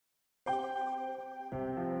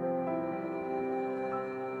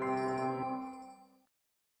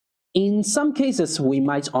In some cases, we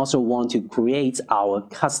might also want to create our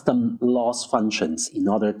custom loss functions in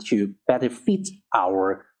order to better fit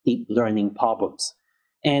our deep learning problems.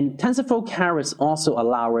 And TensorFlow carrots also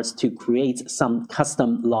allow us to create some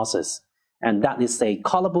custom losses. And that is a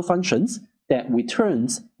callable functions that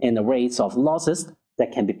returns an array of losses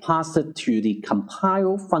that can be passed to the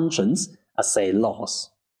compile functions as a loss.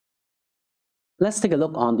 Let's take a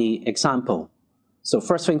look on the example. So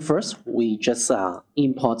first thing first, we just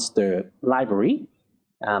import the library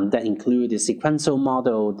that include the sequential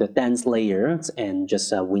model, the dense layers, and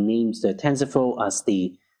just we name the TensorFlow as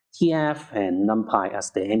the TF and NumPy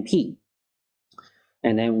as the NP.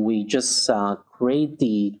 And then we just create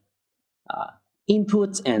the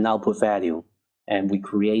input and output value, and we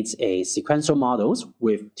create a sequential models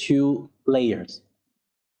with 2 layers.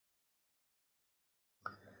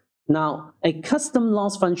 Now, a custom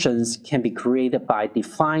loss functions can be created by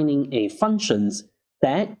defining a functions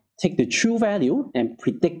that take the true value and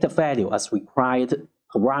predict the value as required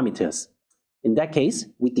parameters. In that case,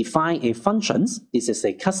 we define a functions. This is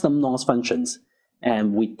a custom loss functions,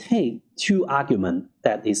 and we take 2 arguments,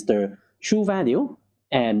 that is the true value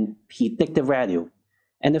and predicted value.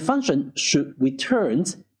 And the function should return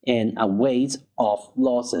an array of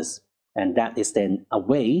losses, and that is then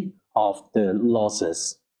array of the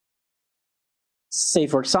losses. Say,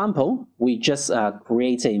 for example, we just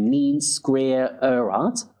create a mean square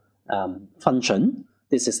error function.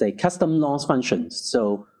 This is a custom loss function.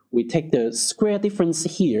 So we take the square difference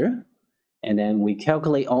here, and then we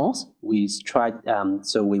calculate all. We try,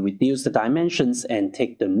 so we reduce the dimensions and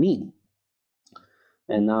take the mean.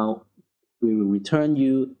 And now we will return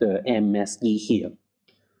you the MSE here.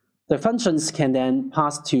 The functions can then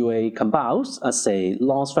pass to a compile as a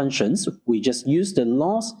loss functions. We just use the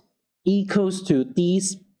loss equals to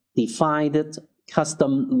these defined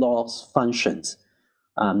custom loss functions.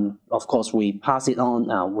 Of course, we pass it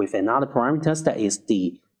on with another parameters that is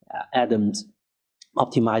the Adams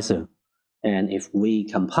optimizer. And if we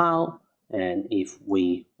compile and if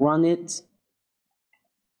we run it,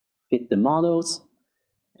 fit the models,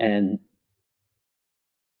 and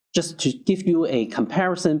just to give you a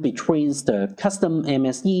comparison between the custom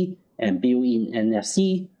MSE and built-in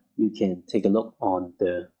NFC, you can take a look on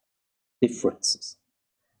the differences.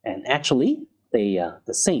 And actually, they are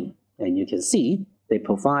the same. And you can see they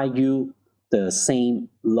provide you the same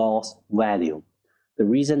loss value. The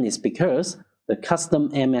reason is because the custom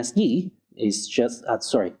MSE is just,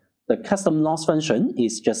 the custom loss function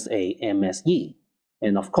is just a MSE.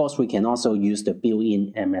 And of course, we can also use the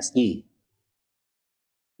built-in MSE.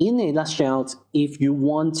 In a nutshell, if you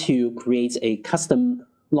want to create a custom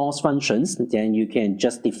loss functions, then you can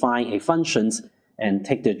just define a functions and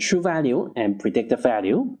take the true value and predict the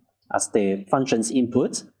value as the function's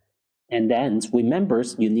input. And then remember,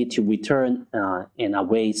 you need to return an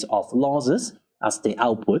array of losses as the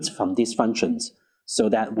output from these functions, so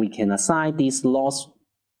that we can assign these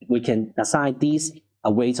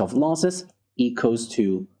arrays of losses equals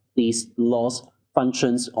to these loss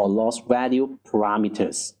functions or loss value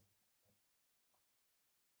parameters.